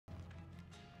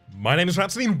My name is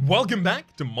Rhapsody, and welcome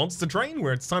back to Monster Train,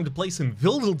 where it's time to play some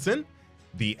Wyldenten,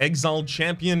 the exiled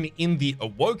champion in the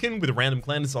Awoken, with a random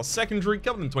clan as our secondary,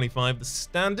 Covenant 25, the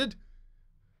standard.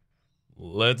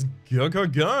 Let's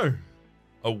go.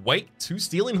 Awake, 2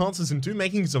 Steel Enhancers and 2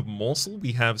 Makings of Morsel.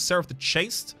 We have Seraph the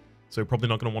Chaste, so probably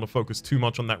not going to want to focus too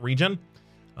much on that regen.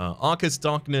 Arcus,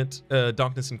 Darkness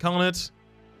Incarnate,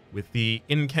 with the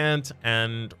Incant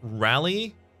and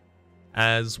Rally,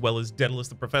 as well as Daedalus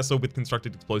the Professor with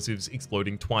Constructed Explosives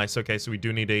exploding twice. Okay, so we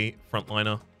do need a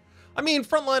frontliner. I mean,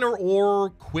 frontliner or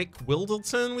quick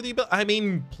Wyldenten with you, but I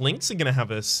mean, Plinks are going to have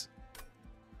us.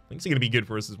 Plinks are going to be good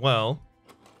for us as well.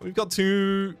 We've got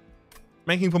 2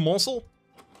 Making for Morsel.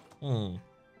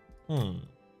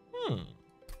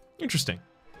 Interesting.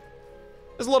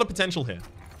 There's a lot of potential here.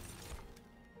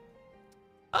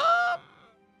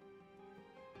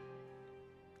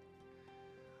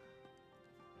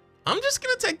 I'm just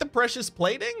gonna take the Precious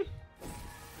Plating.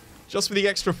 Just for the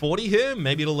extra 40 here.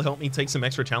 Maybe it'll help me take some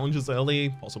extra challenges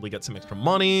early, possibly get some extra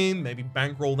money, maybe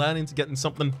bankroll that into getting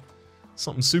something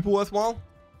super worthwhile.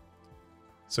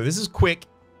 So this is quick,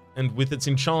 and with its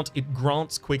enchant, it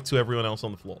grants quick to everyone else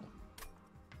on the floor.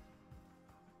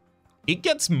 It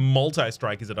gets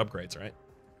multi-strike as it upgrades, right?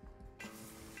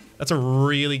 That's a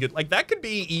really good, like that could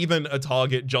be even a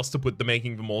target just to put the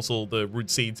Making the Morsel, the Root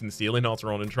Seeds, and the Steel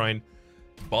Enhancer on and try and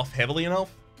buff heavily enough.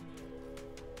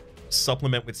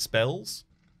 Supplement with spells.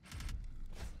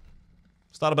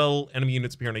 Starter bell, enemy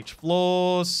units appear on each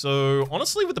floor. So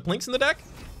honestly, with the Plinks in the deck,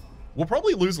 we'll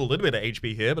probably lose a little bit of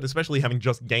HP here, but especially having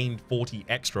just gained 40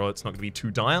 extra, it's not going to be too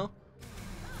dire.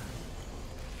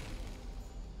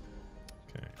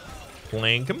 Okay.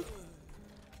 Plank him.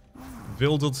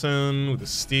 Wyldenten with a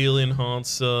Steel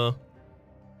Enhancer.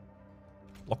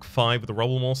 Block 5 with the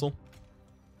Rubble Morsel.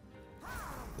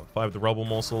 5 the Rubble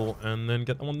Morsel, and then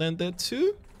get the one there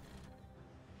too.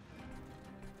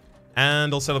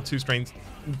 And I'll set up 2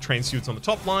 train suits on the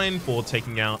top line for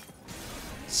taking out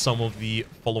some of the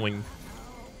following.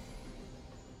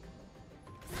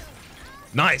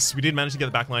 Nice! We did manage to get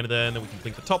the back line there, and then we can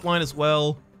blink the top line as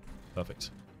well.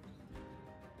 Perfect.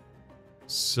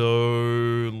 So,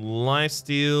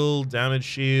 lifesteal, damage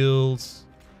shields.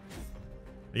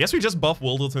 I guess we just buff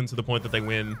Wyldenten to the point that they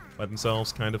win by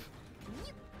themselves, kind of.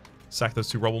 Sack those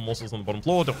 2 Rubble Morsels on the bottom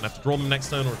floor. Don't have to draw them next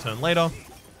turn or a turn later.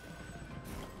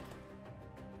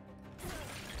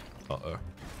 Uh-oh.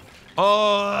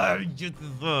 Oh,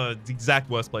 the exact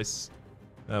worst case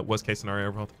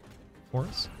scenario for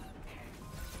us.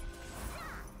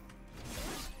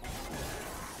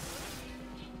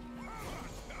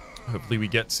 Hopefully we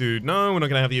get to... No, we're not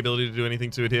going to have the ability to do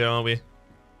anything to it here, are we?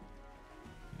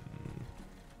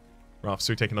 Rough,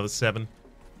 so we take another 7.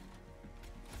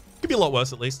 Could be a lot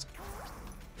worse, at least.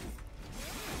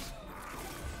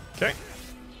 Okay.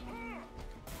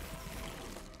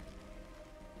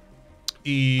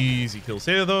 Easy kills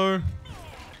here, though.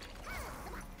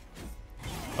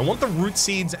 I want the Root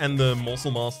Seeds and the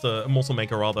Morsel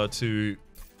Maker, rather, to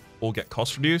all get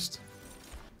cost reduced.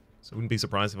 So I wouldn't be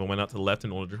surprised if I went out to the left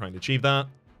in order to try and achieve that.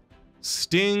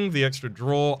 Sting, the extra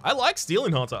draw. I like Steel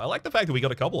Enhancer. I like the fact that we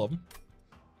got a couple of them.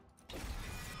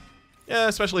 Yeah,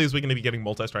 especially as we're going to be getting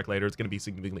multi-strike later, it's going to be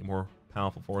significantly more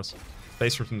powerful for us.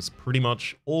 Base rhythm is pretty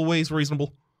much always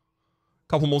reasonable. A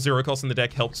couple more 0 costs in the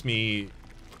deck helps me...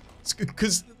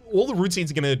 Because all the Root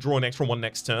Seeds are going to draw an extra 1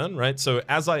 next turn, right? So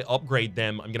as I upgrade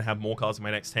them, I'm going to have more cards in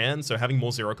my next hand. So having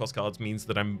more 0 cost cards means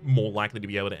that I'm more likely to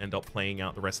be able to end up playing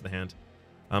out the rest of the hand.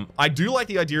 I do like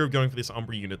the idea of going for this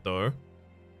Umbra unit, though.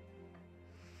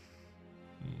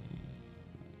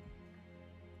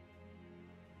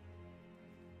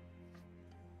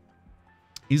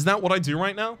 Is that what I do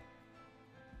right now?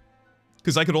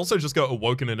 Because I could also just go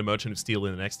Awoken and a Merchant of Steel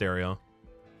in the next area.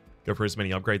 Go for as many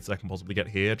upgrades as I can possibly get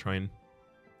here. Try and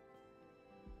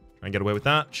get away with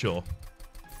that. Sure.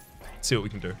 Let's see what we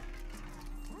can do.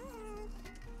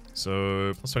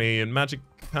 So, plus 20 in magic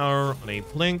power on a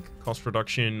Blink. Cost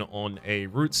reduction on a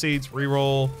Root Seeds.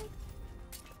 Reroll.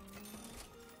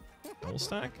 Double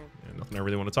stack. Yeah, nothing I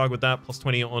really want to target with that. Plus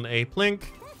 20 on a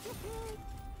Blink.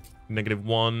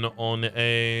 -1 on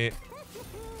a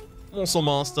Morsel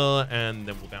Master, and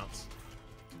then we'll bounce.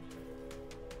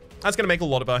 That's going to make a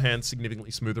lot of our hands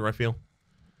significantly smoother, I feel.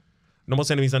 No more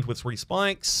enemies enter with 3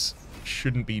 spikes.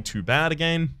 Shouldn't be too bad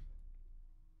again.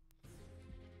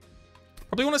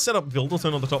 Probably want to set up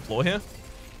Wyldenten on the top floor here.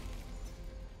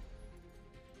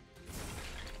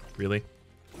 Really?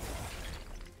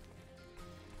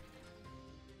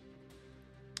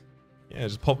 Yeah,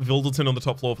 just pop Wyldenten on the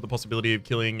top floor for the possibility of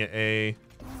killing a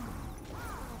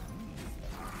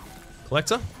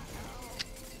Collector.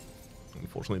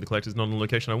 Unfortunately, the collector's not in the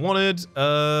location I wanted.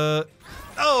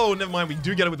 Oh, never mind. We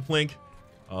do get it with the Flink.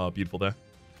 Oh, beautiful there.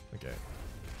 Okay.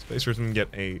 Space Rhythm, get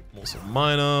a Morsel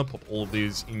Miner. Pop all of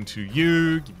these into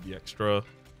you. Give you the extra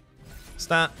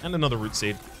stat and another Root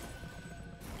Seed.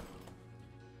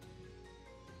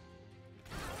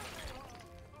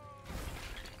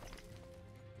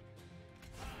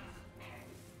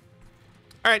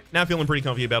 Alright, now feeling pretty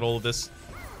comfy about all of this.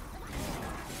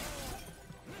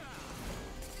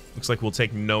 Looks like we'll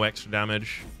take no extra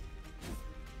damage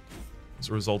as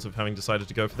a result of having decided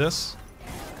to go for this.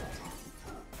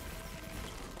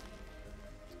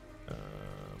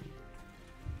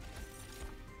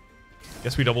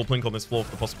 Guess we double blink on this floor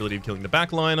for the possibility of killing the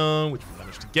backliner, which we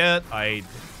managed to get. I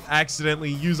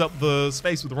accidentally use up the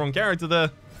space with the wrong character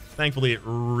there. Thankfully, it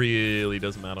really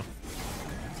doesn't matter.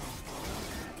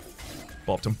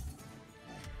 Bopped him.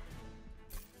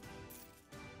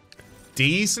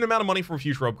 Decent amount of money for a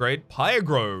future upgrade.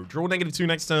 Pyagro. Draw -2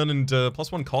 next turn and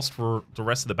 +1 cost for the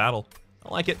rest of the battle. I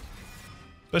like it.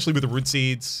 Especially with the Root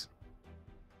Seeds.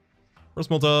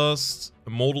 Rosmal Dust.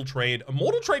 Immortal Trade.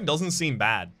 Immortal Trade doesn't seem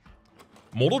bad.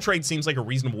 Immortal Trade seems like a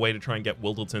reasonable way to try and get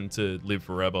Wyldenten to live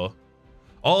forever.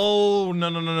 Oh,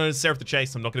 no. Seraph the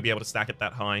Chase. I'm not going to be able to stack it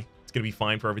that high. It's going to be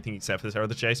fine for everything except for the Seraph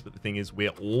the Chase, but the thing is, we're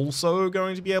also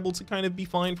going to be able to kind of be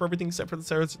fine for everything except for the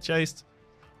Seraph the Chase.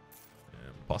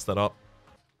 Pass that up.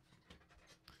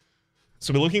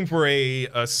 So we're looking for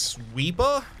a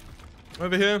sweeper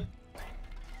over here.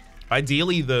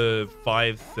 Ideally, the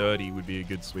 530 would be a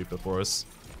good sweeper for us.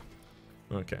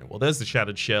 Okay, well, there's the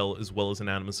Shattered Shell as well as an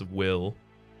Animus of Will.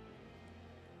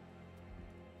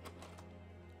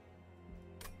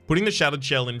 Putting the Shattered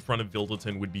Shell in front of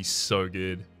Wyldenten would be so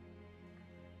good.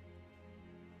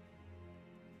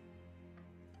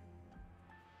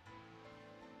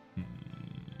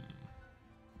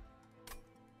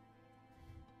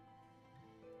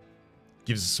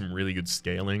 Gives us some really good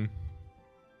scaling.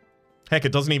 Heck,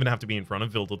 it doesn't even have to be in front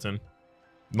of Wyldenten.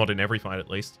 Not in every fight, at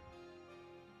least.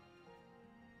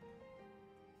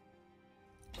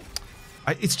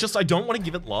 It's just, I don't want to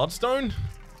give it Large Stone.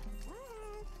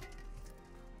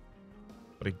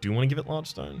 But I do want to give it Large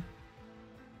Stone.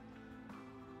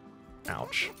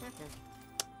 Ouch.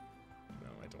 No,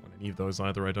 I don't want any of those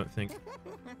either, I don't think.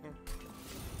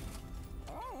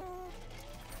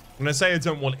 When I say I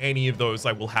don't want any of those,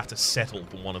 I will have to settle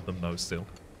for one of them, though, still.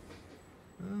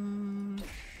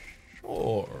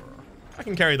 Sure. I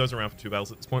can carry those around for 2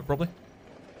 battles at this point, probably.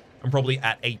 I'm probably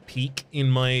at a peak in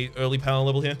my early power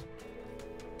level here.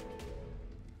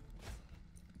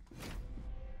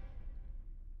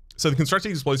 So the constructed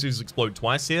explosives explode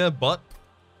twice here, but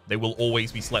they will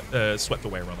always be swept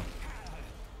away, rather.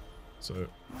 So,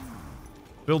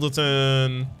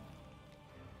 Wyldenten,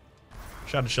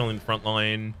 Shattered Shell in the front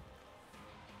line.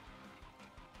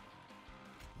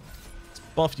 Let's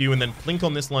buff you and then blink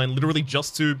on this line, literally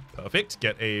just to, perfect,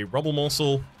 get a Rubble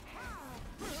Morsel.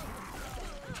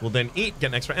 Which will then eat, get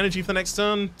an extra energy for the next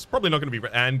turn. It's probably not going to be,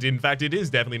 and in fact it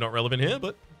is definitely not relevant here,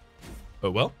 but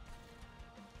oh well.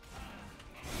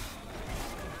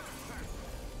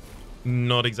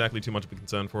 Not exactly too much of a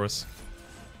concern for us.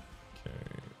 Okay.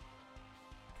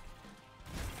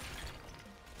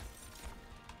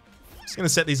 Just going to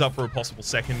set these up for a possible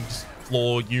second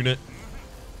floor unit.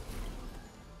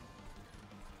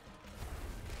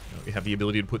 Now we have the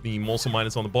ability to put the Morsel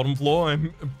Miners on the bottom floor.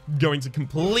 I'm going to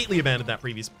completely abandon that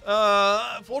previous...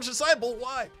 Fortress Sideball,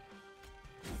 why?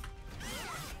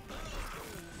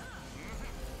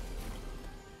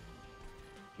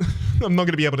 I'm not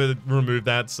going to be able to remove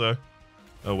that, so...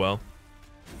 Oh well.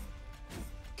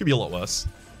 Could be a lot worse.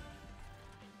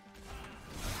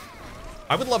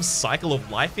 I would love Cycle of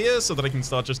Life here so that I can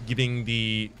start just giving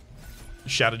the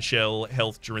Shattered Shell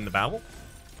health during the battle.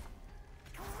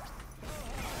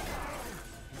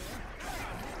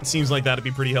 It seems like that'd be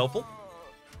pretty helpful.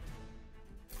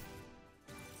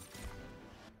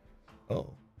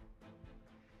 Oh.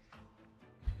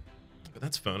 But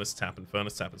that's Furnace Tap, and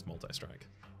Furnace Tap is multi-strike.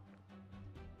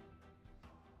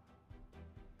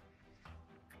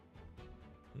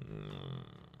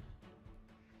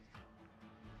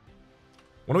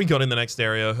 What do we got in the next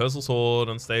area? Herzl Sword,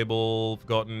 Unstable,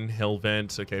 Forgotten,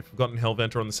 Hellvent. Okay, Forgotten,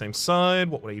 Hellvent are on the same side.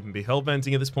 What would I even be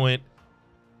Hellventing at this point?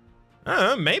 I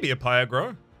don't know, maybe a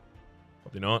Pyagro.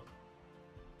 Probably not.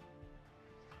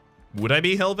 Would I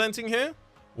be Hellventing here?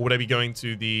 Or would I be going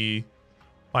to the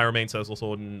Pyromane's Herzl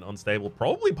Sword and Unstable?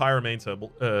 Probably Pyromane's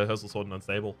Herzl Sword and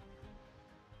Unstable.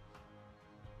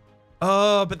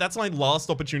 But that's my last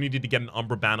opportunity to get an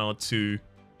Umbra Banner to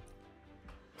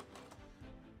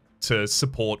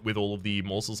support with all of the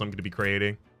morsels I'm going to be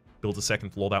creating. Build a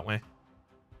second floor that way.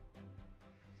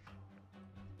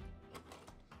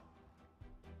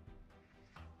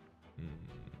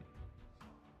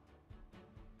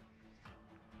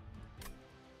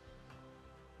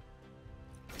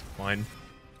 fine.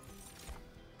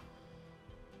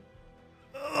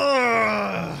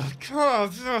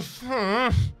 God.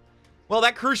 Well,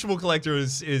 that Crucible Collector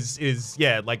is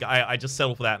yeah, like, I just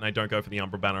settle for that and I don't go for the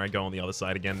Umbra Banner. I go on the other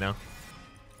side again now.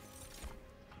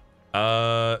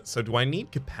 So do I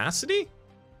need capacity?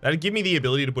 That'd give me the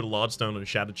ability to put a large stone on a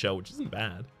Shattered Shell, which isn't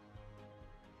bad.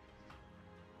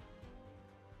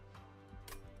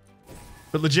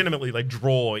 But legitimately, like,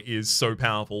 draw is so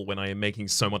powerful when I am making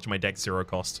so much of my deck 0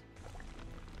 cost.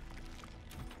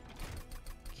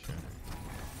 Okay.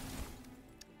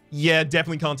 Yeah,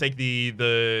 definitely can't take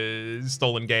the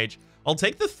Stolen Gauge. I'll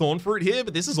take the Thorn Fruit here,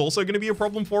 but this is also going to be a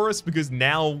problem for us because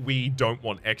now we don't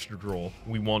want extra draw.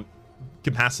 We want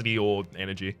capacity or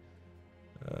energy.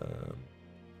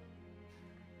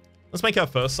 Let's make our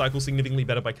first cycle significantly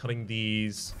better by cutting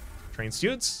these Trained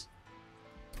Stewards.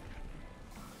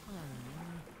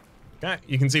 Okay,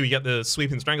 you can see we get the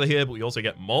Sweep and Strangler here, but we also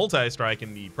get Multi-Strike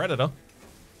in the Predator.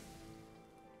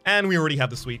 And we already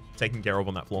have the Sweep taken care of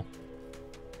on that floor.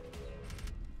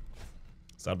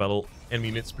 Start battle, enemy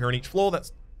units appear on each floor.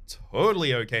 That's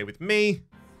totally okay with me.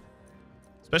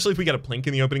 Especially if we get a Plink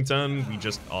in the opening turn, we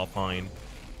just are fine.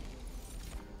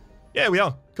 Yeah, we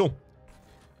are. Cool.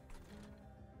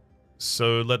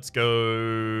 So let's go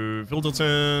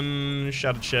Wyldenten,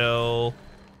 Shattered Shell,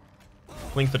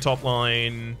 Plink the top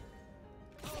line,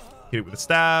 hit it with a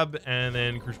stab, and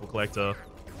then Crucible Collector.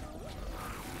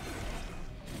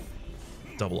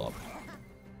 Double up.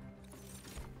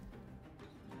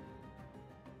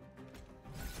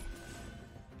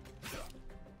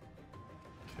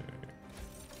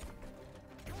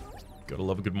 Gotta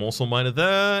love a good Morsel Miner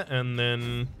there, and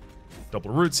then double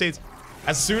Root Seeds.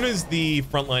 As soon as the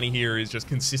frontliner here is just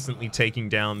consistently taking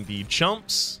down the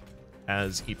chumps,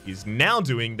 as it is now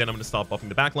doing, then I'm going to start buffing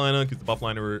the backliner, because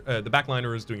the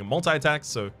backliner is doing a multi-attack,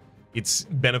 so it's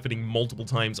benefiting multiple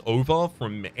times over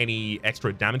from any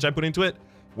extra damage I put into it,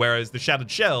 whereas the Shattered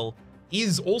Shell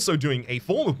is also doing a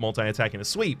form of multi-attack and a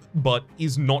sweep, but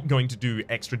is not going to do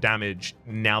extra damage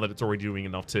now that it's already doing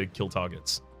enough to kill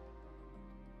targets.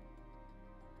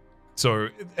 So,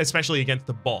 especially against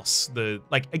the boss,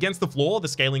 against the floor, the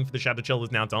scaling for the Shattered Shell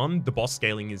is now done. The boss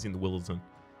scaling is in the Wyldenten.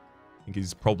 I think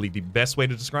is probably the best way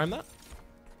to describe that.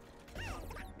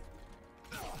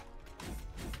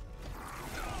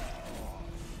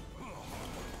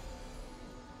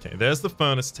 Okay, there's the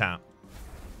Furnace Tap.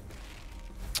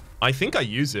 I think I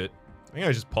use it. I think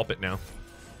I just pop it now.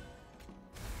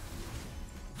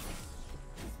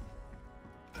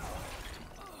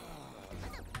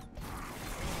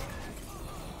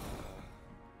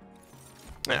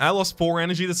 I lost 4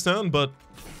 energy this turn, but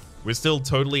we're still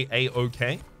totally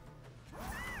A-okay.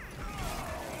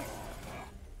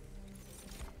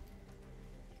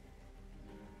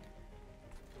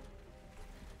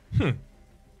 Hmm.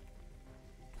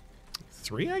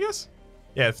 3, I guess?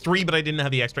 Yeah, 3, but I didn't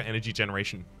have the extra energy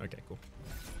generation. Okay, cool.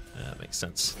 That makes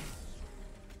sense.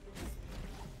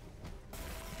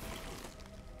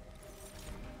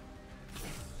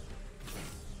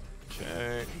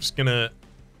 Okay, I'm just gonna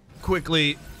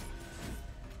quickly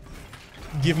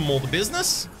give them all the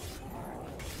business.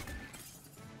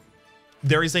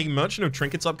 There is a Merchant of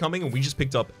Trinkets upcoming, and we just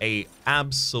picked up a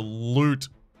absolute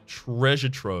treasure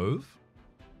trove.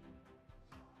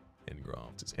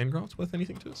 Engraft. Is Engraft worth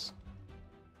anything to us?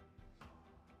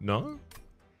 No?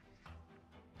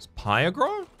 Is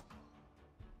Pyagro?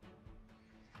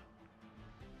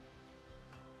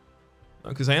 No,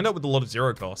 because I end up with a lot of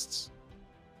 0 costs.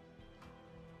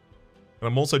 And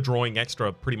I'm also drawing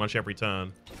extra pretty much every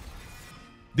turn.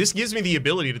 This gives me the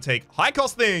ability to take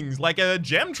high-cost things, like a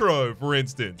Gem Trove, for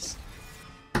instance.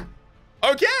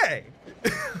 Okay!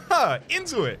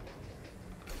 Into it!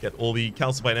 Get all the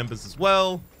Calcified Embers as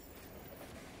well.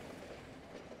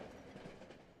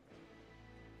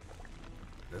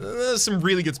 There's some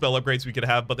really good spell upgrades we could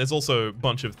have, but there's also a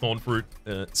bunch of Thorn Fruit,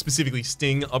 specifically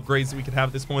Sting upgrades that we could have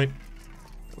at this point.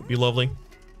 That would be lovely.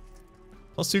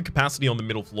 +2 capacity on the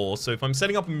middle floor. So if I'm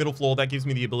setting up a middle floor, that gives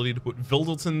me the ability to put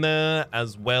Wyldenten there,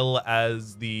 as well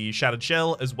as the Shattered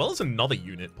Shell, as well as another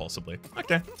unit, possibly.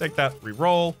 Okay, take that,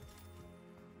 reroll.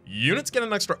 Units get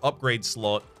an extra upgrade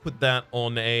slot. Put that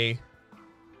on a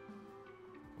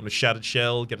Shattered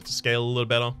Shell, get it to scale a little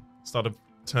better. Start a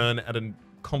turn at a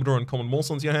Commodore and Common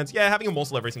Morsel into your hands. Yeah, having a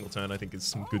Morsel every single turn, I think, is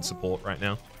some good support right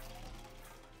now.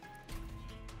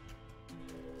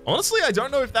 Honestly, I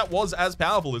don't know if that was as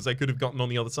powerful as I could have gotten on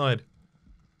the other side.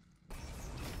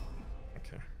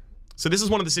 Okay. So this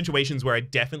is one of the situations where I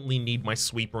definitely need my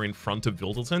sweeper in front of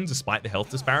Wyldenten, despite the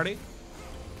health disparity.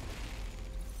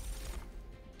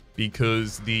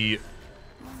 Because the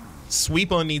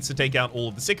Sweeper needs to take out all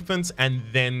of the Sycophants, and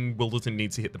then Wyldenten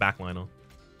needs to hit the backliner.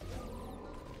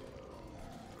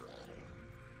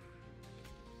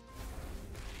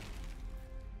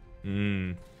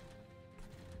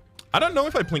 I don't know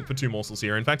if I plink for 2 morsels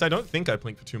here. In fact, I don't think I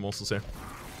plink for 2 morsels here.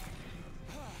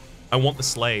 I want the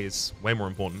slays. Way more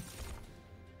important.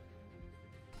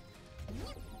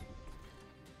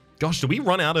 Gosh, do we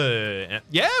run out of...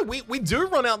 Yeah, we do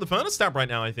run out the Furnace Stab right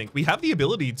now, I think. We have the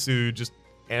ability to just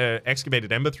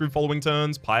Excavated Ember through following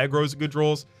turns. Pyre Grows are good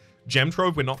draws. Gem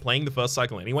Trove, we're not playing the first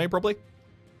cycle anyway, probably.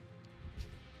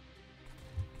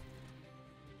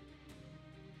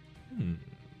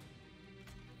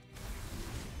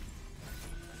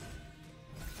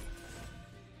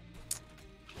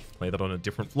 Play that on a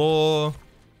different floor.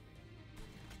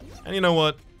 And you know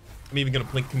what? I'm even going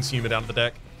to Blink Consume it out of the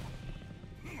deck.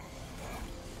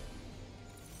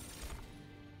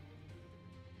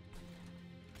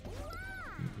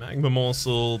 Magma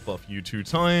Morsel, buff you 2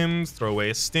 times. Throw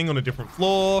away a Sting on a different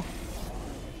floor.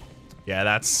 Yeah,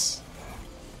 that's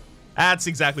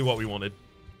exactly what we wanted.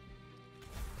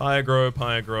 Pyre Grow.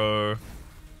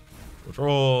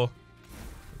 Draw.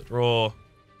 Draw.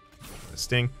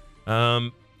 Sting.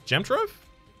 Gem Trove?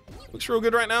 Looks real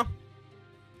good right now.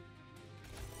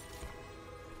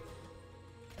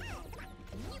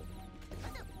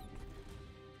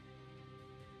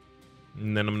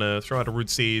 And then I'm going to throw out a Root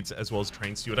Seeds as well as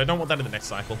Train Steward. I don't want that in the next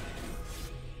cycle.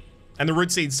 And the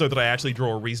Root Seeds so that I actually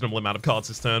draw a reasonable amount of cards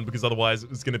this turn, because otherwise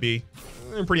it's going to be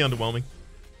pretty underwhelming.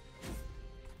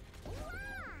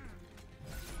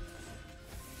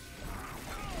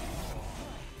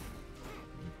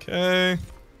 Okay.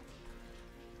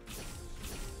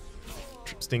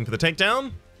 Sting for the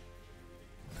takedown.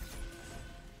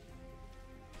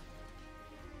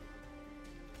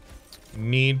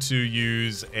 Need to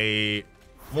use a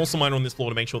Morsel Miner on this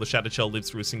floor to make sure the Shattered Shell lives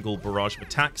through a single barrage of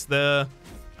attacks there.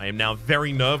 I am now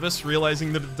very nervous,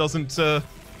 realizing that it doesn't,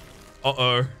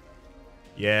 uh-oh.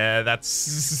 Yeah,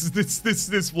 that's...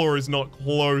 This floor is not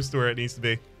close to where it needs to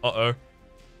be. Uh-oh.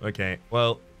 Okay,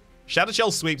 well, Shattered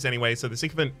Shell sweeps anyway, so the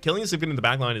Sycophant, killing the Sycophant in the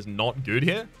backline is not good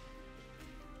here.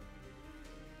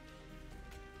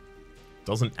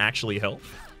 Doesn't actually help.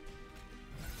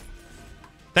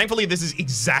 Thankfully, this is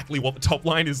exactly what the top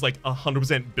line is like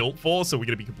 100% built for, so we're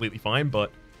going to be completely fine,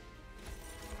 but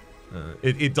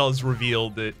it does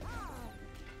reveal that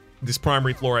this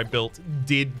primary floor I built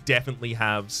did definitely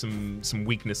have some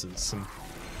weaknesses,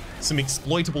 some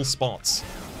exploitable spots.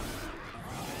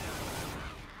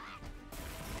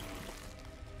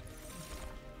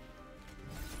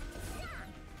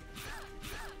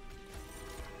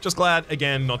 Just glad,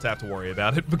 again, not to have to worry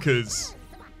about it, because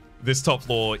this top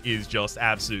floor is just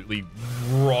absolutely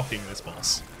rocking this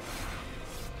boss.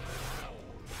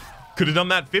 Could have done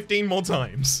that 15 more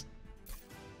times.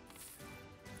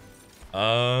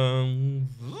 Ooh,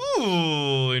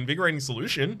 Invigorating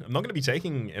Solution. I'm not going to be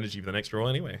taking energy for the next draw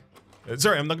anyway.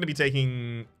 Sorry, I'm not going to be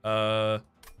taking... I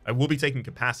will be taking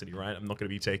Capacity, right? I'm not going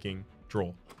to be taking Draw.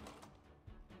 Did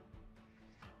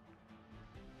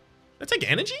I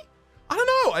take energy? I don't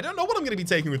know. I don't know what I'm going to be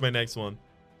taking with my next one.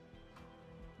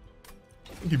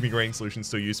 I think Invigorating Solution's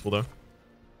still useful, though.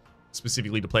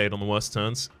 Specifically to play it on the worst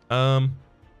turns.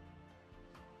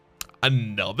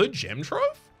 Another Gem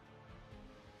Trove?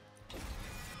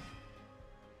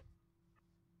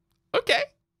 Okay.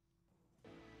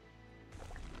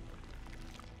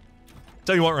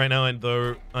 Tell you what, right now,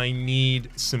 though, I need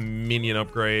some minion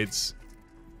upgrades.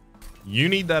 You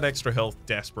need that extra health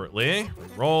desperately.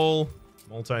 Roll.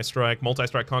 Multi-strike.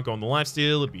 Multi-strike can't go on the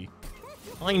lifesteal. It'd be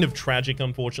kind of tragic,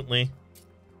 unfortunately.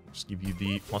 Just give you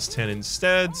the +10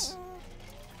 instead.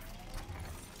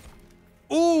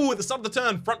 Ooh, at the start of the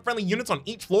turn, front-friendly units on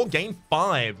each floor gain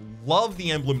 5. Love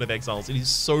the Emblem of Exiles. It is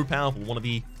so powerful. One of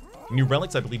the new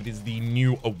relics, I believe it is the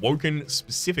new Awoken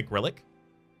specific relic.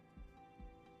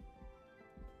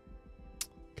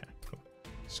 Okay, cool.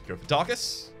 Let's go for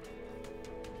Darkus.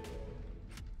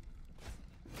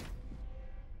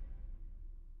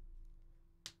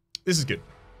 This is good.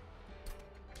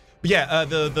 But yeah,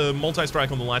 the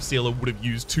multi-strike on the lifestealer would have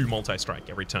used 2 multi-strike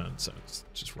every turn, so it's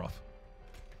just rough.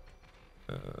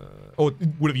 Or it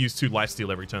would have used 2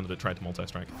 lifesteal every turn that it tried to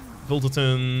multi-strike.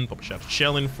 Wyldenten, pop a Shattered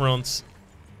Shell in front.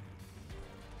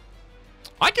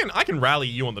 I can rally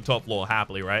you on the top floor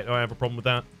happily, right? I have a problem with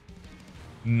that.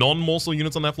 Non-morsel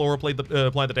units on that floor apply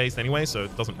the daze anyway, so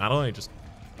it doesn't matter. I just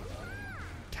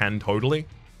can totally.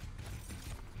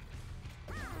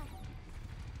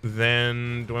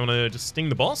 Then, do I want to just sting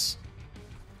the boss?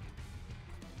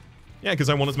 Yeah, because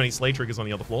I want as many Slay triggers on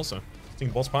the other floor, so sting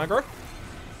the boss, Pyre Grow.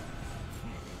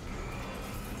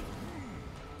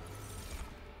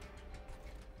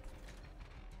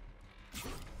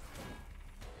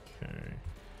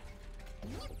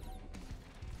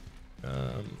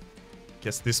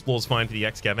 Guess this floor's fine for the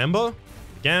X-Cav Ember.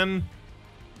 Again.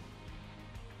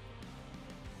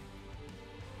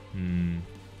 Do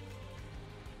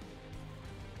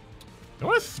I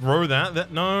want to throw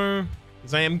that? No.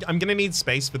 Because I'm going to need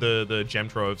space for the gem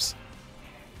troves.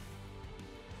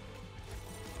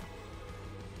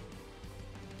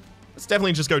 Let's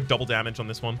definitely just go double damage on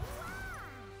this one.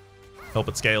 Help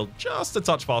it scale just a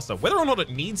touch faster. Whether or not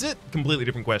it needs it, completely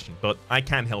different question. But I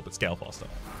can help it scale faster.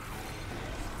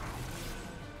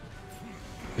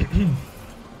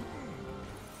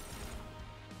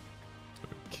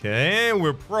 Okay,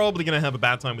 we're probably going to have a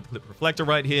bad time with the Clip Reflector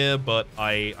right here, but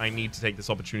I need to take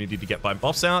this opportunity to get my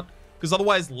buffs out, because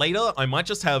otherwise later I might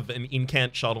just have an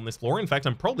incant shard on this floor. In fact,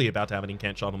 I'm probably about to have an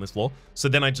incant shard on this floor, so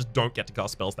then I just don't get to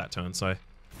cast spells that turn, so I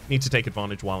need to take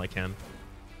advantage while I can.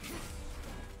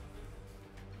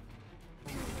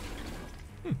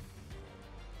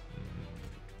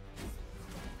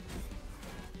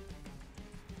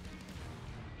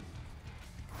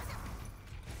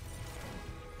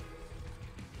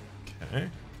 Okay.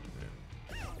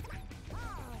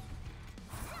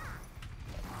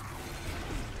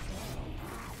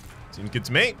 Seems good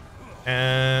to me.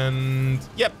 And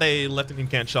yep, they left an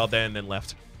incant shard there and then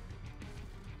left.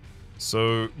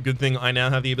 So good thing I now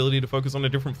have the ability to focus on a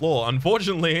different floor.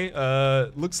 Unfortunately,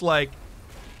 looks like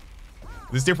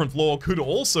this different floor could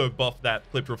also buff that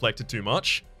Clipped Reflector too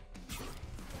much.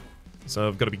 So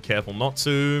I've got to be careful not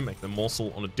to. Make the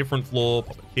morsel on a different floor.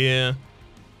 Pop it here.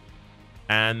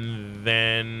 And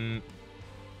then...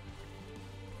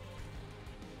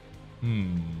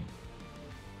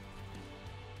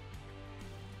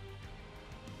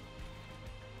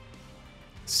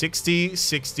 60,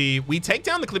 60. We take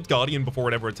down the Clipped Guardian before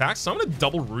it ever attacks, so I'm going to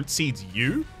double Root Seeds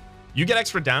you. You get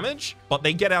extra damage, but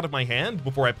they get out of my hand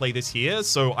before I play this here,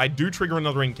 so I do trigger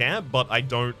another incant, but I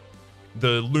don't...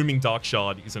 The Looming Dark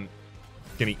Shard isn't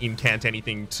going to incant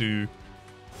anything to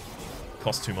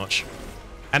cost too much.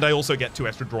 And I also get 2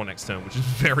 extra draw next turn, which is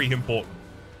very important.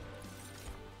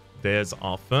 There's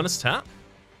our Furnace tap.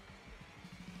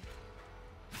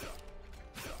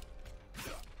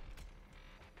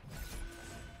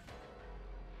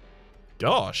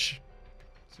 Gosh.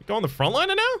 Does it go on the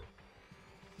frontliner now?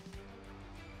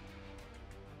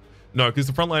 No, because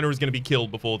the frontliner is going to be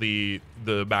killed before the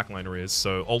backliner is.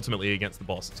 So ultimately against the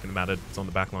boss, it's going to matter if it's on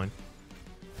the backline.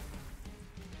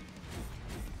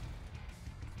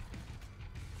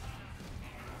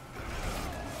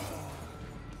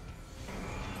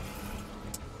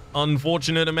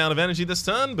 Unfortunate amount of energy this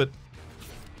turn, but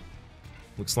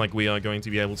looks like we are going to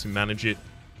be able to manage it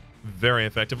very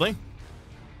effectively.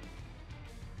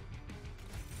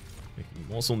 Making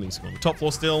morsel needs to go on the top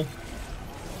floor still.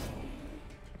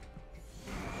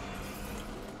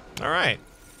 All right,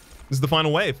 this is the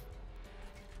final wave.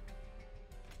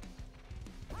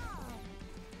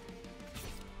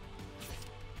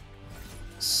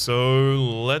 So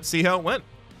let's see how it went.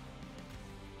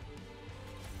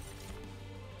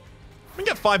 I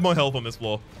get 5 more health on this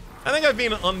floor. I think I've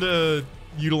been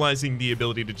underutilizing the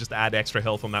ability to just add extra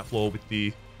health on that floor with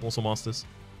the Morsel Masters.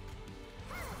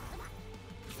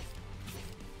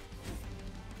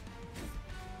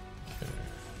 Okay.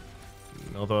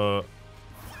 Another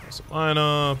Morsel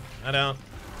Liner. That out.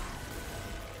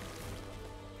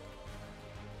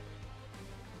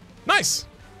 Nice!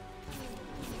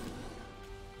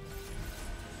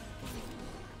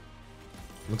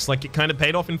 Looks like it kind of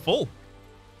paid off in full.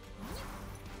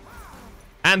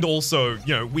 And also,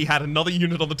 you know, we had another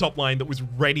unit on the top line that was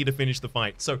ready to finish the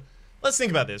fight. So let's think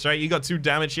about this, right? You got 2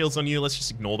 damage shields on you. Let's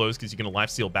just ignore those because you're going to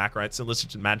lifesteal back, right? So let's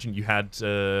just imagine you had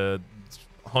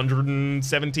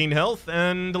 117 health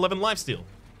and 11 lifesteal.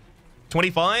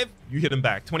 25, you hit them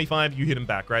back. 25, you hit them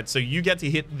back, right? So you get to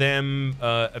hit them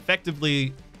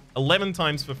effectively 11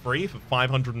 times for free for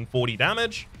 540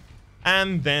 damage.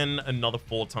 And then another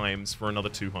 4 times for another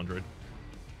 200.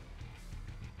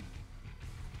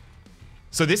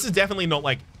 So this is definitely not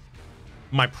like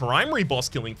my primary boss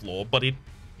killing floor, but it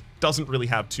doesn't really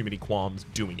have too many qualms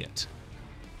doing it.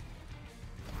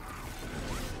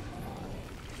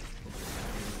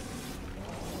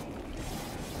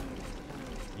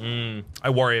 I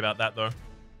worry about that though.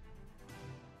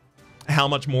 How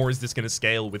much more is this going to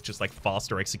scale with just like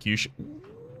faster execution?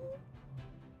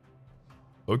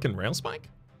 Oaken Rail Spike?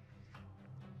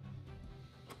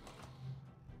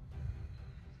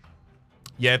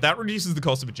 Yeah, if that reduces the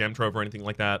cost of a gem trove or anything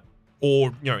like that,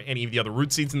 or, you know, any of the other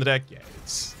root seeds in the deck, yeah,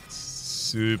 it's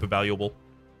super valuable.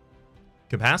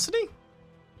 Capacity?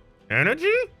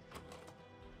 Energy?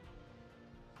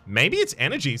 Maybe it's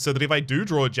energy, so that if I do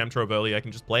draw a Gem Trove early, I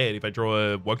can just play it. If I draw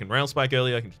a Woken Rail Spike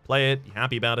early, I can just play it, be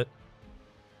happy about it.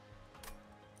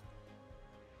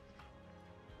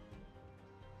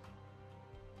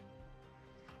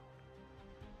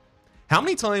 How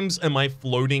many times am I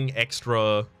floating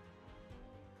extra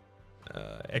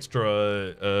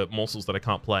morsels that I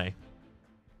can't play?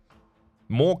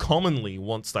 More commonly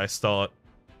once I start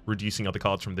reducing other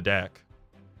cards from the deck.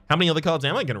 How many other cards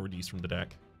am I going to reduce from the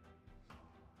deck?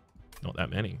 Not that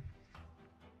many.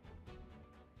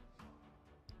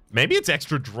 Maybe it's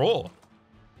extra draw.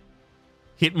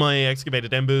 Hit my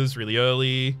Excavated Embers really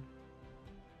early.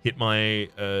 Hit my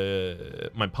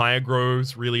my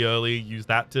Pyrogrows really early. Use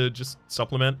that to just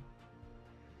supplement.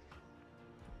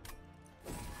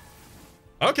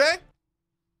 Okay.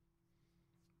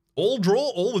 All draw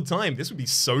all the time. This would be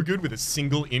so good with a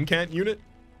single incant unit.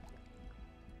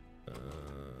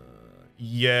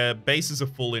 Yeah, bases are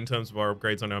full in terms of our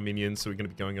upgrades on our minions, so we're going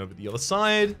to be going over the other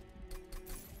side.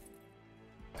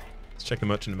 Let's check the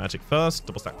Merchant of Magic first.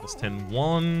 Double stack plus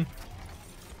 10-1.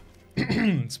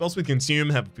 Spells with Consume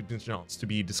have a chance to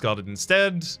be discarded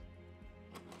instead.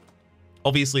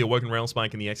 Obviously, a Woken Rail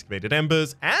Spike and the Excavated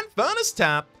Embers. And Furnace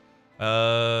Tap.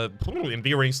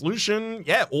 Invigorating Solution.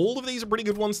 Yeah, all of these are pretty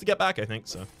good ones to get back, I think,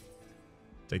 so.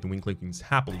 Take the Wing Clippings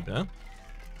happily there.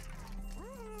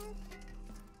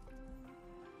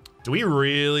 Do we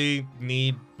really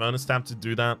need Furnace Tap to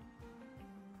do that?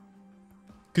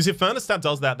 Because if Furnace Tap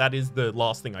does that, that is the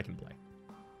last thing I can play.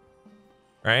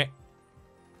 Right?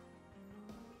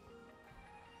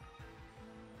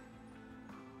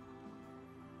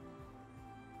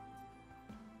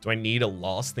 Do I need a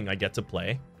last thing I get to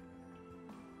play?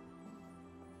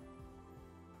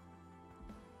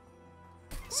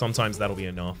 Sometimes that'll be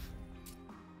enough.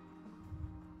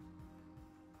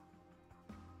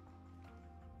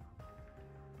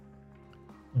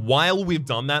 While we've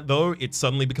done that, though, it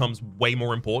suddenly becomes way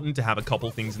more important to have a couple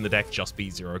things in the deck just be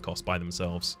 0 cost by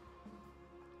themselves.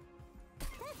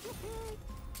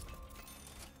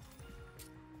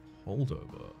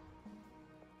 Holdover.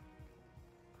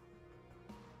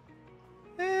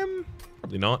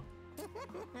 Probably not.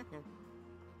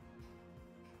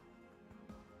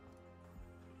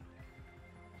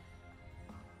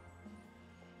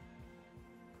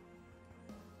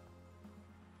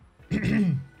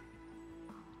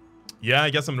 Yeah,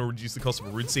 I guess I'm going to reduce the cost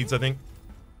of Root Seeds, I think.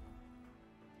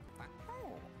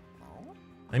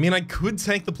 I mean, I could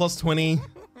take the plus 20.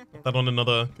 Put that on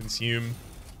another Consume.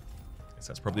 Guess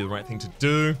that's probably the right thing to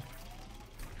do.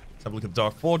 Let's have a look at the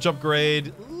Dark Forge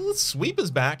upgrade. Ooh, Sweeper's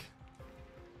back.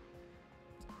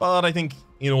 But I think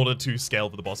in order to scale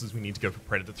for the bosses, we need to go for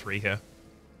Predator 3 here.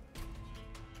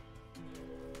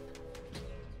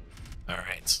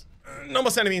 Alright. No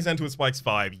more enemies into it spikes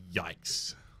 5.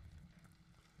 Yikes.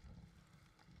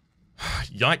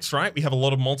 Yikes, right? We have a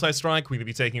lot of multi-strike. We're going to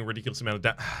be taking a ridiculous amount of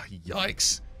damage.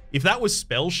 Yikes. If that was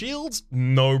spell shields,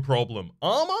 no problem.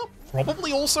 Armor,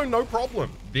 probably also no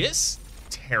problem. This,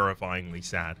 terrifyingly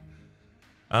sad.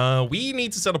 We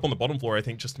need to set up on the bottom floor, I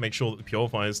think, just to make sure that the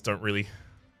purifiers don't really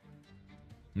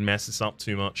mess us up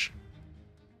too much.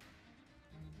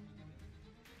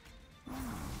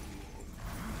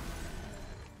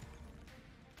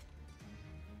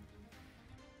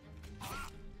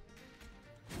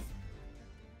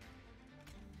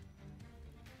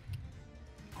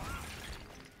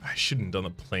 I shouldn't have done a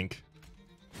plink.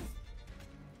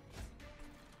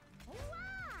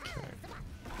 Okay.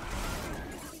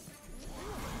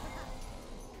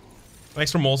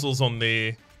 Extra morsels on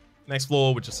the next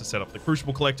floor, which is to set up the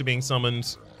Crucible Collector being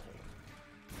summoned.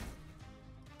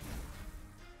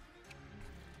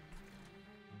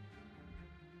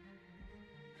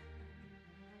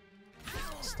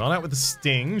 Start out with the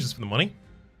Sting, just for the money.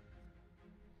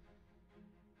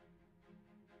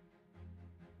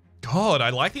 God, I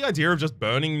like the idea of just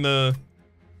burning the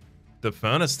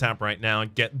Furnace Tap right now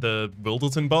and get the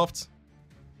Wyldenten buffed.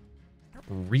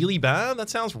 Really bad? That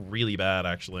sounds really bad,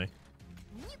 actually.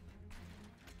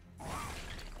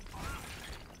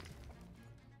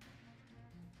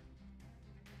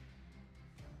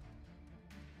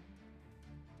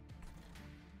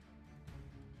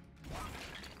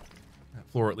 That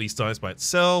floor at least dies by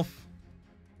itself.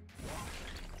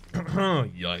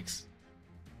 Yikes.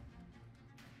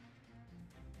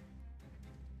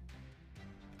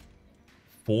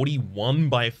 41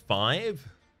 by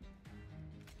 5?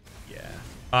 Yeah.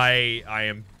 I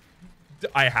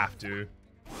have to.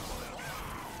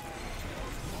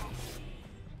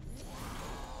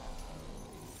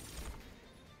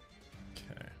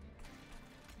 Okay.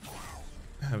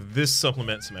 Have this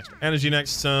supplement some extra energy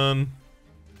next turn.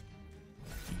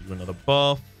 you another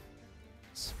buff.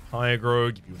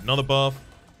 Pyagro, give you another buff.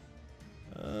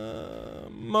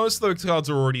 Most of those cards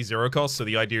are already 0 cost, so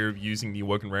the idea of using the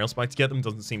Awoken Rail Spike to get them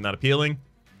doesn't seem that appealing.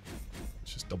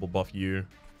 Let's just double buff you.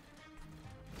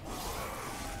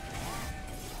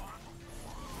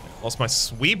 Lost my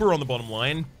Sweeper on the bottom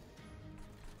line.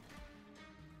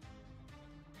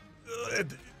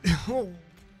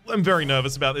 I'm very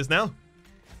nervous about this now.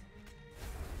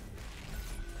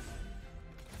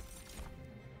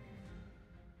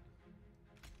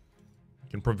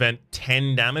 Can prevent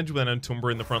 10 damage with an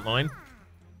Entumber in the front line.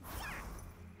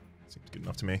 Seems good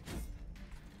enough to me.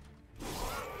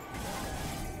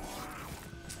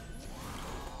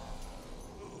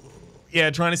 Yeah,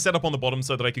 trying to set up on the bottom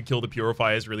so that I could kill the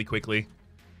Purifiers really quickly,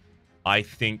 I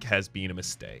think has been a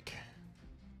mistake.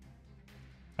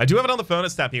 I do have another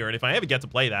Furnace Tap here, and if I ever get to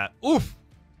play that, oof!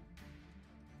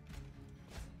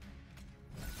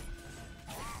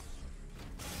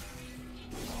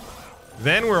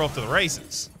 Then we're off to the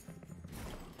races.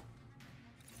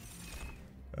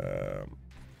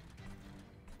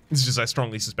 It's just I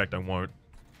strongly suspect I won't.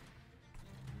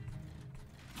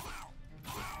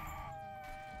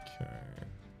 Okay,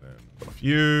 then buff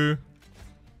you.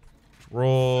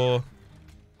 Draw. Buff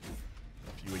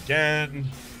you again.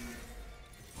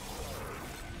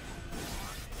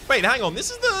 Wait, hang on.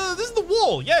 This is the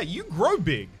wall. Yeah, you grow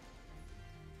big.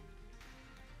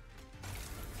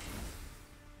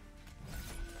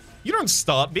 You don't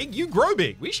start big, you grow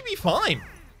big. We should be fine.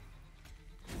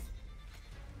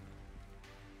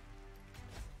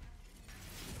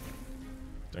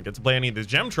 Don't get to play any of these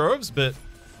gem troves, but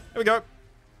there we go.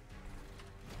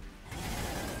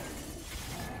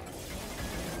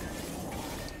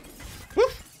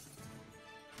 Woof.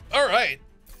 All right.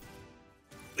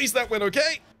 At least that went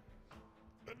okay.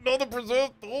 Another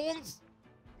Preserved Thorns.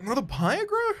 Another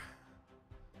Pyagro?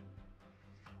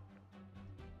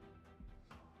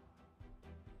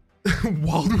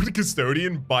 Wildwood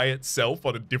Custodian by itself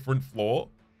on a different floor.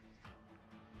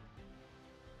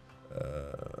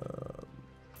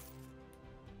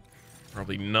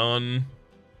 Probably none.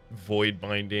 Void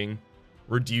Binding.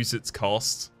 Reduce its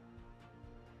cost.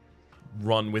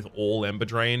 Run with all Ember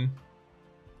Drain.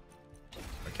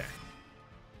 Okay.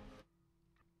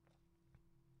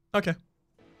 Okay.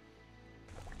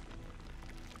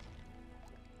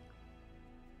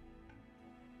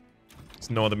 There's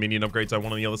no other minion upgrades I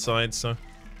want on the other side, so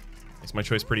makes my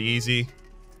choice pretty easy.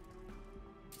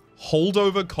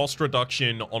 Holdover cost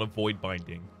reduction on a Void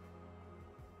Binding.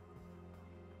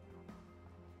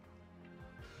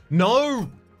 No!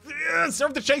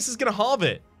 Seraph the Chase is gonna halve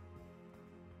it.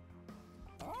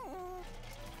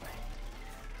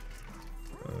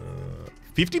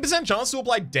 50% chance to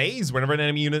apply Daze whenever an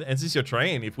enemy unit enters your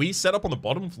train. If we set up on the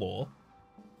bottom floor,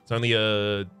 it's only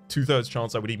a 2/3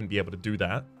 chance I would even be able to do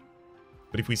that.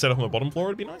 But if we set up on the bottom floor,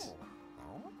 it'd be nice.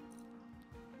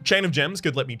 Chain of Gems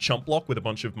could let me chump block with a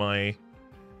bunch of my,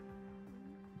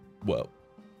 well,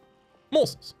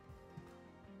 morsels.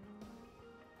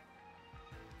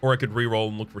 Or I could reroll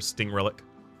and look for a Sting Relic.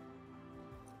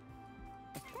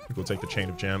 I think we'll take the Chain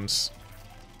of Gems.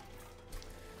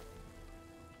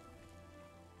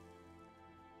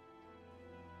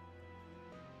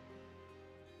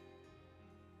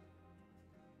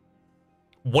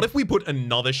 What if we put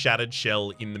another Shattered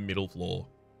Shell in the middle floor?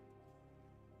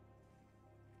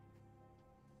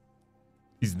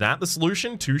 Is that the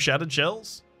solution? 2 Shattered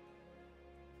Shells?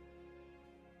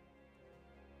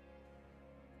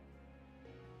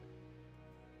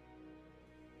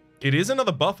 It is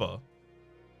another buffer.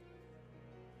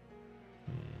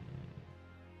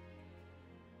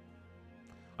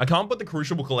 I can't put the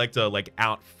Crucible Collector like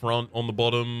out front on the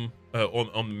bottom,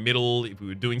 on the middle if we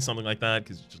were doing something like that,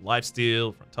 because it's just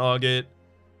lifesteal, front target.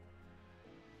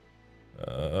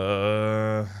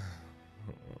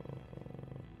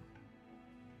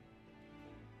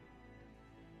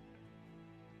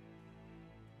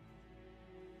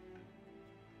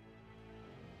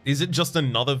 Is it just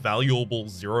another valuable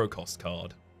 0 cost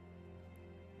card?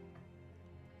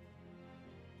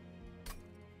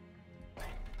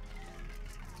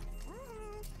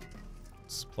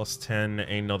 It's +10,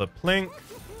 another Plink.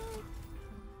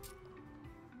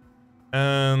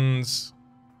 And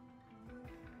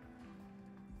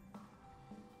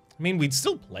I mean, we'd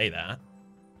still play that.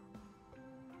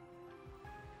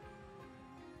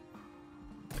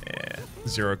 Yeah,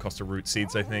 0 cost of Root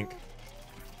Seeds, I think.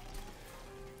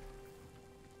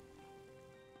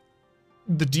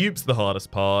 The dupe's the hardest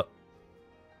part.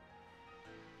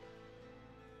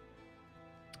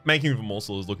 Making of a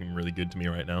Morsel is looking really good to me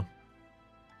right now.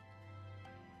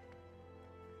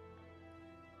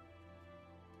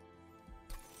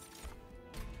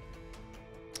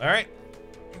 All right.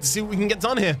 Let's see what we can get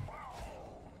done here.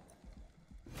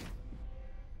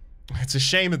 It's a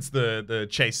shame it's the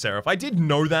Chase Seraph. I did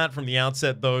know that from the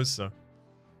outset, though, so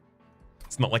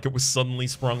it's not like it was suddenly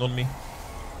sprung on me.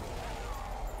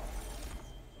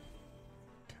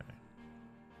 Okay.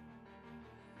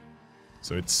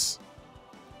 So it's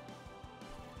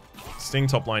Sting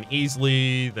top line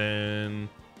easily, then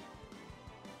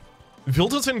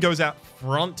Wyldenten goes out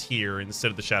front here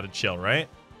instead of the Shattered Shell, right?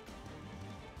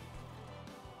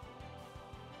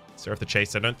 Seraph the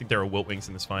Chase. I don't think there are Wilt Wings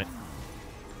in this fight.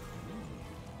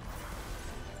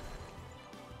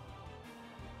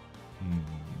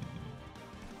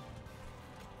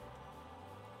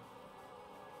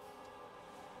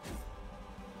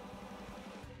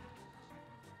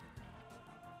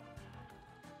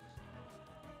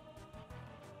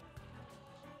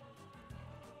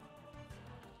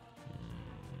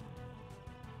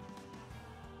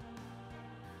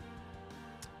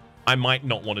 I might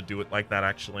not want to do it like that,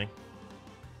 actually.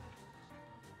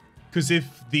 Because if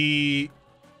the...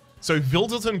 So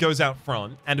Wyldenten goes out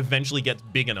front and eventually gets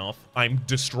big enough, I'm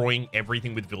destroying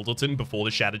everything with Wyldenten before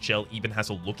the Shattered Shell even has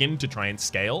a look in to try and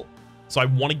scale. So I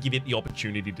want to give it the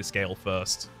opportunity to scale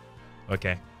first.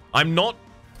 Okay. I'm not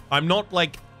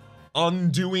like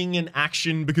undoing an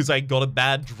action because I got a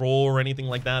bad draw or anything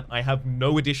like that. I have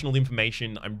no additional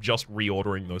information. I'm just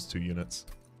reordering those 2 units.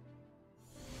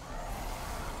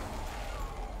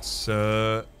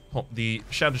 So, pop the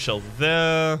Shattered Shell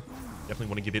there. Definitely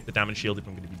want to give it the damage shield if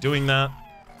I'm going to be doing that.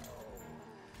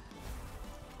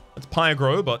 Let's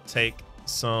Pyro, but take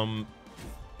some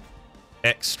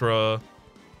extra...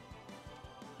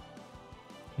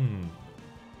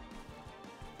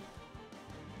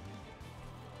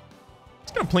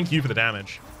 Just going to Plink you for the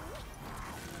damage.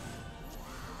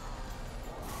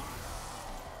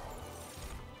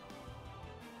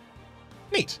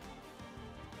 Neat.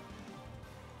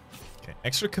 Okay,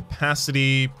 extra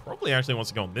capacity probably actually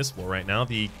wants to go on this floor right now.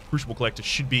 The Crucible Collector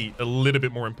should be a little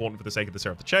bit more important for the sake of the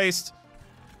Seraph the Chase.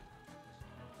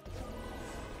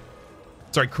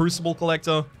 Sorry, Crucible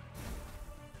Collector.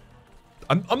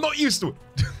 I'm not used to it.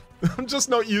 I'm just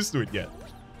not used to it yet.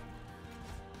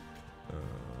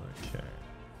 Okay.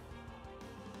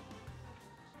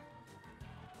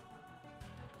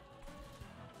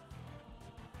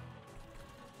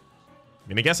 I'm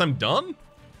gonna guess I'm done?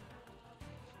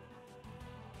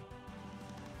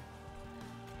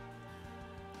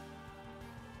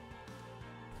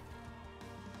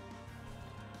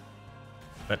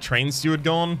 That train steward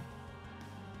gone?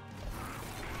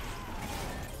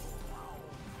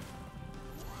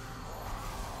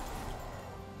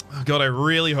 Oh god, I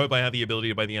really hope I have the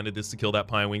ability by the end of this to kill that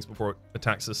Pyre Wings before it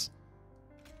attacks us.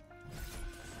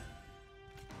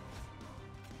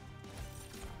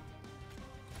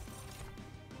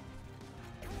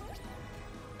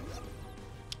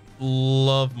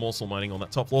 Love morsel mining on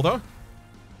that top floor, though.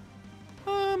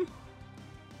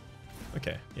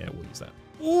 Okay, yeah, we'll use that.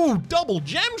 Ooh, double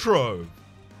gem trove!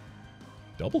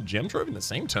 Double gem trove in the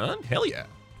same turn? Hell yeah.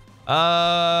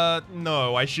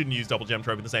 No, I shouldn't use double gem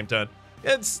trove in the same turn.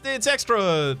 It's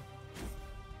extra...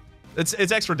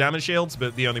 It's extra damage shields,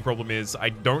 but the only problem is I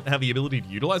don't have the ability to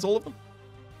utilize all of them.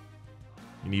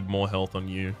 You need more health on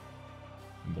you.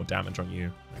 More damage on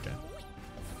you. Okay.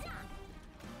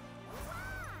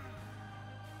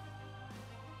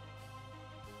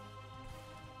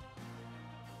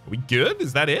 Are we good?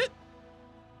 Is that it?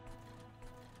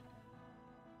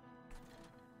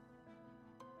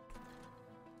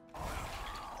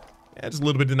 Yeah, just a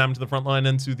little bit of damage to the front line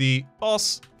and to the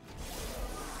boss.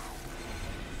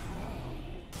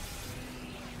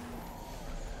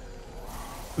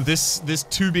 This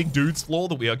 2 big dudes floor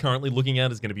that we are currently looking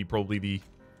at is going to be probably the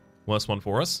worst one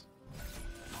for us.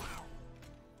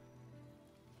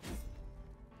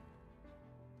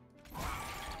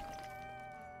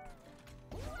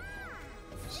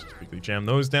 Just quickly jam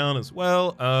those down as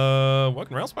well.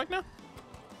 Working rail spike now.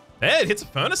 Hey, it hits a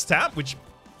furnace tap, which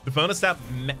the furnace tap,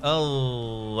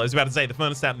 oh, I was about to say the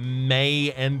furnace tap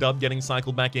may end up getting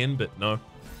cycled back in, but no.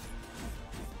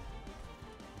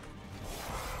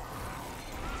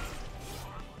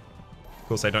 Of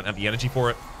course, I don't have the energy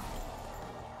for it.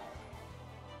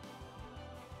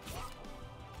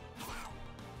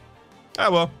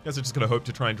 Ah, well, guess I'm just gonna hope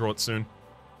to try and draw it soon.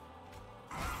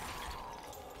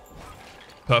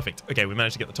 Perfect. Okay, we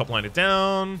managed to get the top liner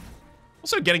down.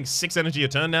 Also getting 6 energy a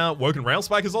turn now. Woken Rail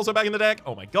Spike is also back in the deck.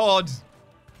 Oh my god.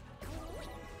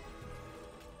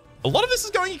 A lot of this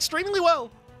is going extremely well.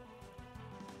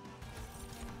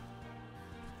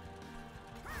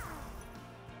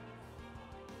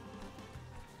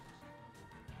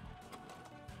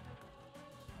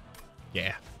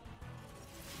 Yeah.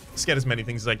 Just get as many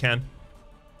things as I can.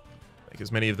 Make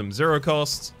as many of them 0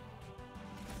 cost.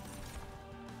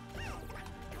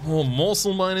 More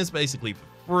morsel miners, basically for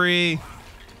free.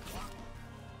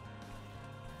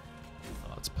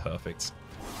 Oh, it's perfect.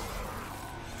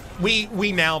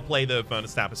 We now play the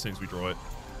Furnace Tap as soon as we draw it.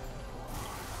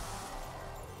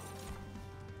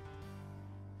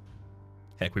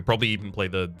 Heck, we probably even play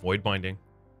the Void Binding.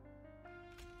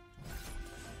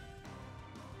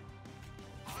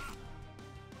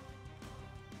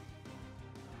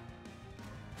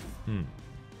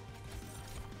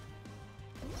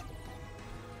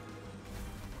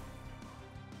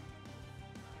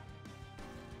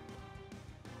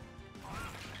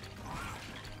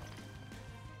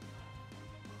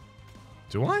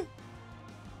 Do I?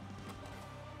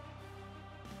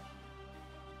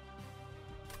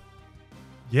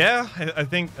 Yeah, I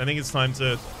think it's time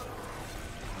to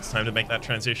make that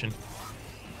transition.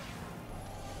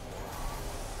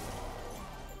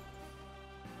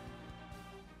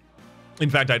 In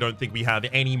fact, I don't think we have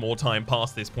any more time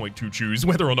past this point to choose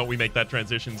whether or not we make that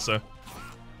transition, so I'll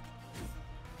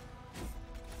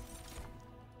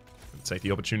take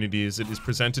the opportunity as it is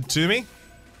presented to me.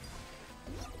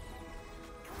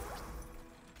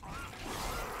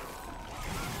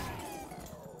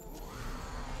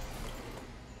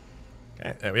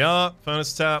 Okay, there we are.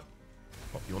 Furnace Tap.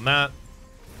 Pop you on that.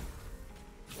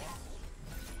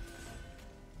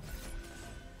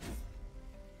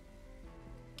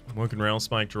 Woken Rail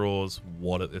Spike draws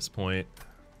what at this point?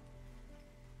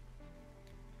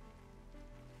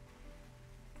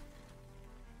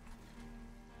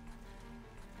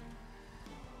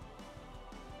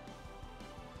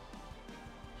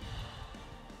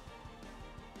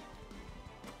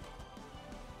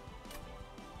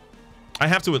 I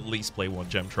have to at least play one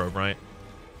Gem Trove, right?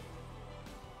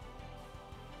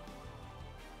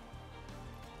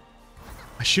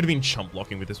 I should have been chump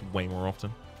blocking with this way more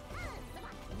often.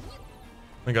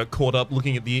 I got caught up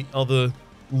looking at the other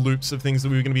loops of things that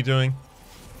we were going to be doing.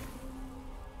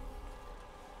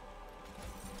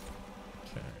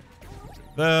 Okay.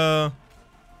 There.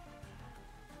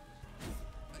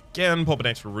 Again, pop an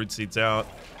extra root seeds out.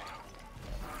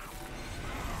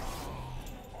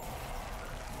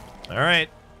 Alright.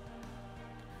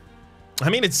 I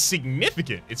mean, it's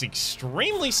significant. It's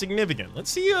extremely significant.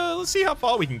 Let's see how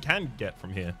far we can get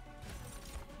from here.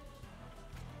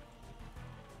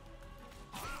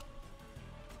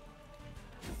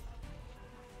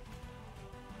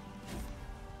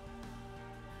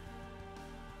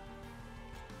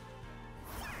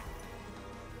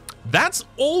 That's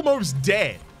almost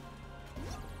dead.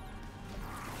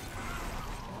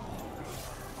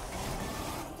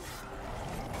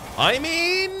 I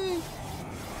mean...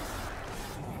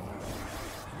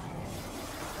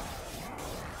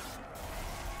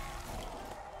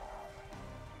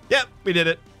 Yep, we did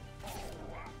it.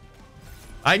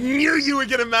 I knew you were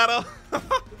gonna matter.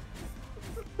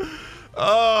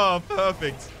 Oh,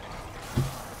 perfect.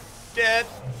 Get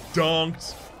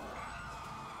donked.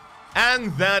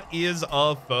 And that is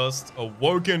our first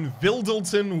Awoken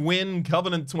Wyldenten win,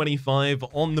 Covenant 25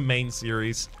 on the main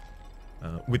series.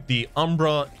 With the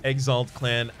Umbra Exiled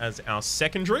Clan as our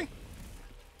secondary.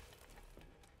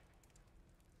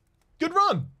 Good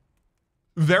run.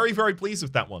 Very, very pleased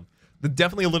with that one.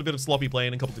 Definitely a little bit of sloppy play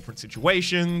in a couple different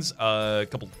situations. A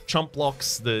couple chump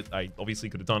blocks that I obviously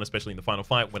could have done, especially in the final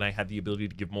fight when I had the ability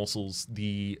to give morsels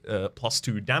the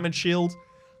 +2 damage shield.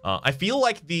 I feel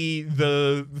like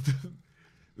the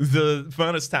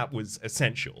Furnace Tap was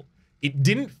essential. It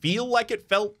didn't feel like it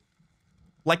felt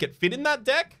like it fit in that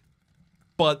deck,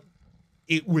 but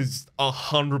it was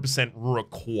 100%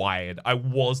 required. I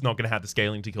was not going to have the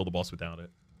scaling to kill the boss without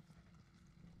it.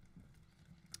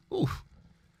 Oof.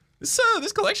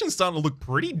 This collection's starting to look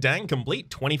pretty dang complete.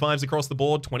 25s across the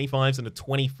board, 25s and a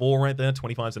 24 right there,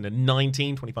 25s and a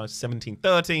 19, 25, 17,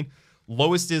 13.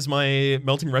 Lowest is my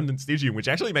Melting Remnant Stygian, which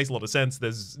actually makes a lot of sense.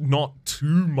 There's not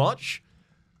too much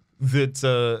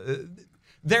that...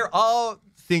 there are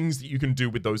things that you can do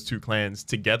with those two clans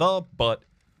together, but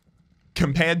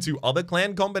compared to other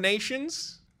clan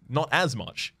combinations, not as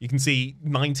much. You can see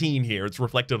 19 here. It's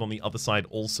reflected on the other side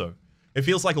also. It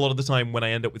feels like a lot of the time when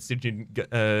I end up with Stygian,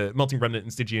 Melting Remnant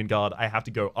and Stygian Guard, I have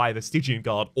to go either Stygian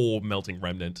Guard or Melting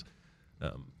Remnant.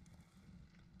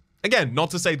 Again, not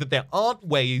to say that there aren't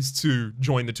ways to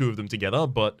join the two of them together,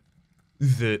 but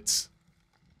that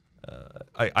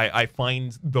I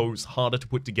find those harder to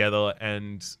put together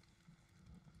and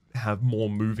have more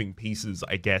moving pieces,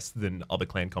 I guess, than other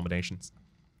clan combinations.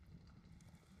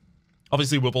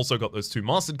 Obviously, we've also got those two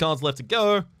mastered cards left to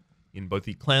go in both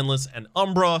the Clanless and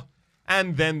Umbra,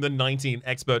 and then the 19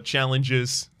 expert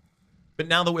challenges. But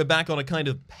now that we're back on a kind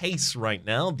of pace right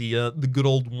now, the good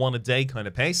old one a day kind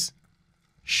of pace,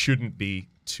 shouldn't be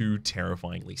too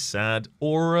terrifyingly sad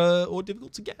or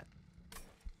difficult to get.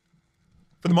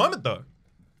 For the moment, though,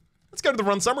 let's go to the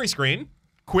run summary screen.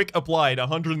 Quick applied,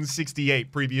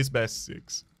 168, previous best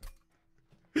 6.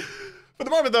 For the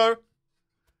moment, though,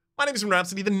 my name is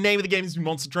Rhapsody. The name of the game is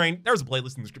Monster Train. There is a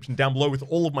playlist in the description down below with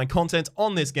all of my content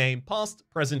on this game, past,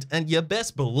 present, and your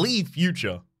best believe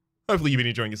future. Hopefully you've been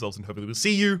enjoying yourselves, and hopefully we'll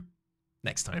see you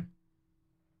next time.